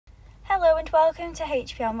Hello and welcome to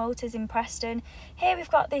HPL Motors in Preston. Here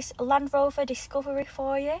we've got this Land Rover Discovery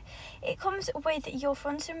for you. It comes with your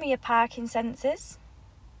front and rear parking sensors,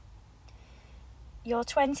 your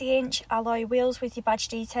 20-inch alloy wheels with your badge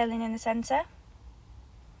detailing in the centre.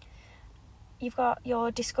 You've got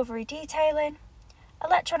your Discovery detailing,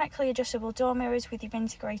 electronically adjustable door mirrors with your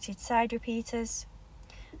integrated side repeaters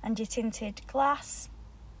and your tinted glass.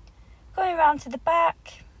 Going around to the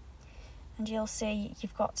back, and you'll see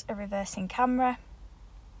you've got a reversing camera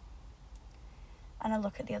and a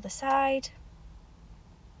look at the other side.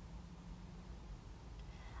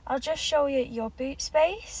 I'll just show you your boot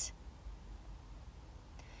space.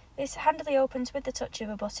 This handily opens with the touch of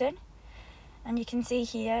a button, and you can see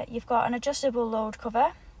here you've got an adjustable load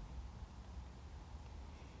cover,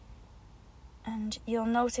 and you'll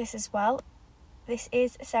notice as well this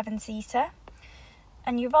is a 7-seater.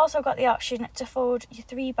 And you've also got the option to fold your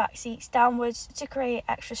 3 back seats downwards to create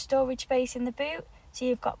extra storage space in the boot, so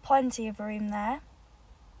you've got plenty of room there.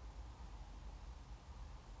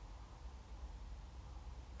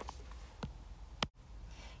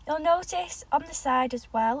 You'll notice on the side as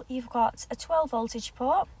well you've got a 12 voltage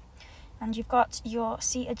port, and you've got your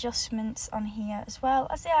seat adjustments on here as well,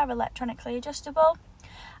 as they are electronically adjustable.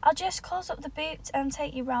 I'll just close up the boot and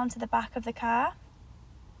take you round to the back of the car.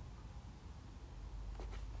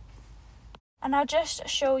 And I'll just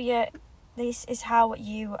show you, this is how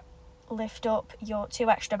you lift up your 2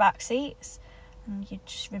 extra back seats, and you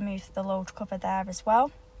just remove the load cover there as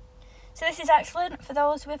well. So this is excellent for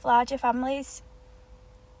those with larger families.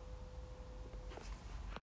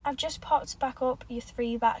 I've just popped back up your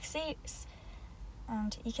 3 back seats,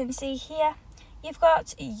 and you can see here you've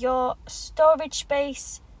got your storage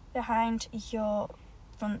space behind your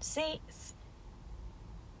front seats.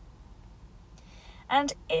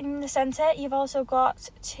 And in the centre, you've also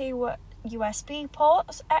got 2 USB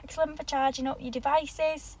ports, excellent for charging up your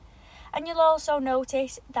devices. And you'll also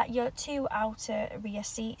notice that your 2 outer rear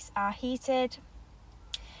seats are heated.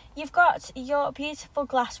 You've got your beautiful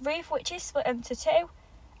glass roof, which is split into 2,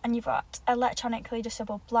 and you've got electronically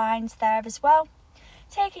adjustable blinds there as well.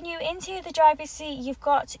 Taking you into the driver's seat, you've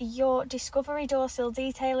got your Discovery door sill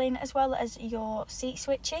detailing as well as your seat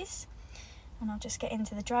switches. And I'll just get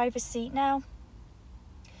into the driver's seat now.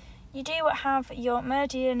 You do have your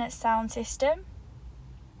Meridian sound system,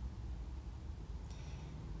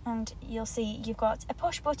 and you'll see you've got a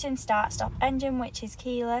push button start stop engine which is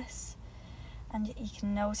keyless, and you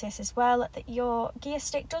can notice as well that your gear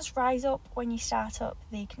stick does rise up when you start up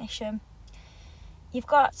the ignition. You've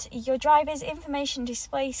got your driver's information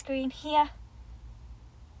display screen here,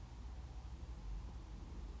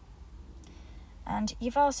 and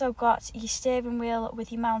you've also got your steering wheel with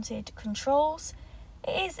your mounted controls.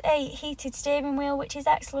 It is a heated steering wheel, which is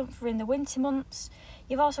excellent for in the winter months.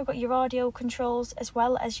 You've also got your audio controls as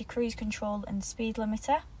well as your cruise control and speed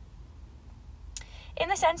limiter. In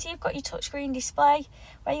the centre you've got your touchscreen display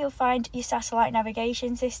where you'll find your satellite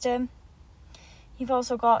navigation system. You've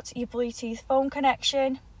also got your Bluetooth phone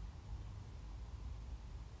connection,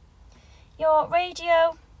 your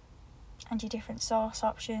radio and your different source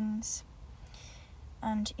options.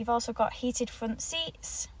 And you've also got heated front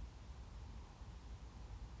seats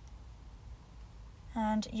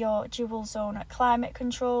and your dual zone climate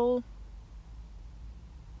control.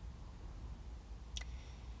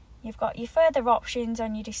 You've got your further options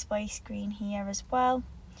on your display screen here as well,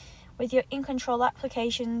 with your in-control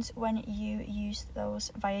applications when you use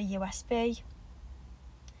those via USB.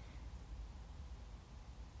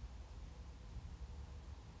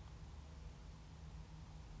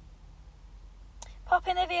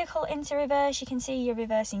 Popping the vehicle into reverse, you can see your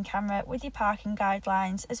reversing camera with your parking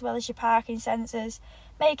guidelines as well as your parking sensors,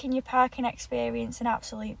 making your parking experience an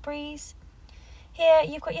absolute breeze. Here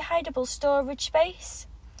you've got your hideable storage space.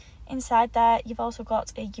 Inside there you've also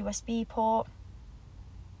got a USB port.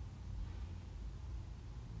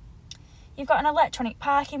 You've got an electronic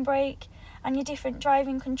parking brake and your different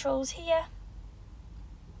driving controls here.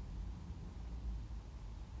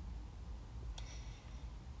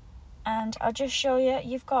 And I'll just show you,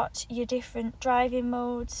 you've got your different driving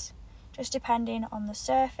modes, just depending on the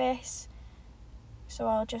surface. So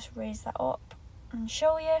I'll just raise that up and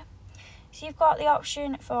show you. So you've got the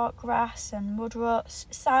option for grass and mud ruts,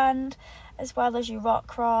 sand, as well as your rock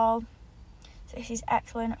crawl. So this is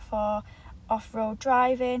excellent for off-road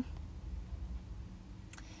driving.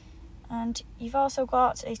 And you've also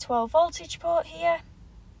got a 12 voltage port here.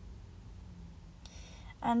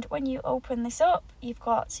 And when you open this up, you've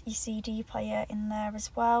got your CD player in there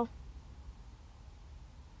as well.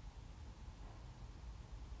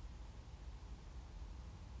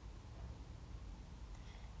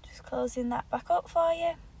 Just closing that back up for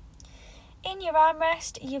you. In your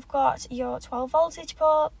armrest, you've got your 12 voltage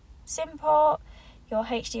port, SIM port, your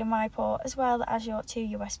HDMI port, as well as your 2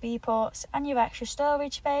 USB ports and your extra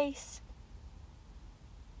storage space.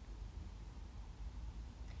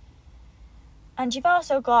 And you've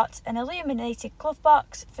also got an illuminated glove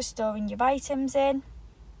box for storing your items in.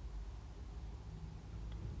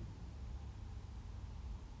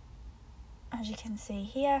 As you can see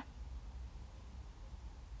here.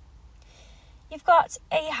 You've got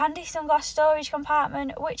a handy sunglass storage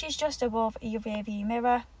compartment, which is just above your rear view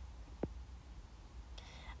mirror.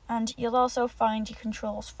 And you'll also find your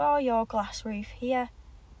controls for your glass roof here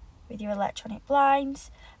with your electronic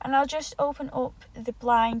blinds. And I'll just open up the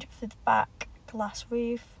blind for the back glass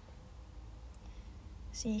roof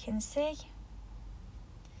so you can see.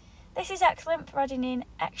 This is excellent for adding in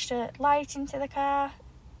extra light into the car,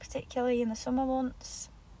 particularly in the summer months.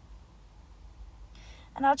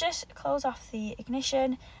 And I'll just close off the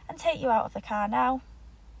ignition and take you out of the car now.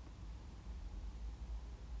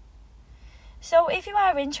 So if you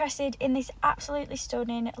are interested in this absolutely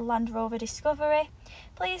stunning Land Rover Discovery,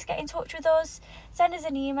 please get in touch with us, send us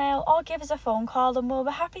an email or give us a phone call and we'll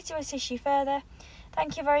be happy to assist you further.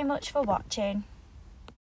 Thank you very much for watching.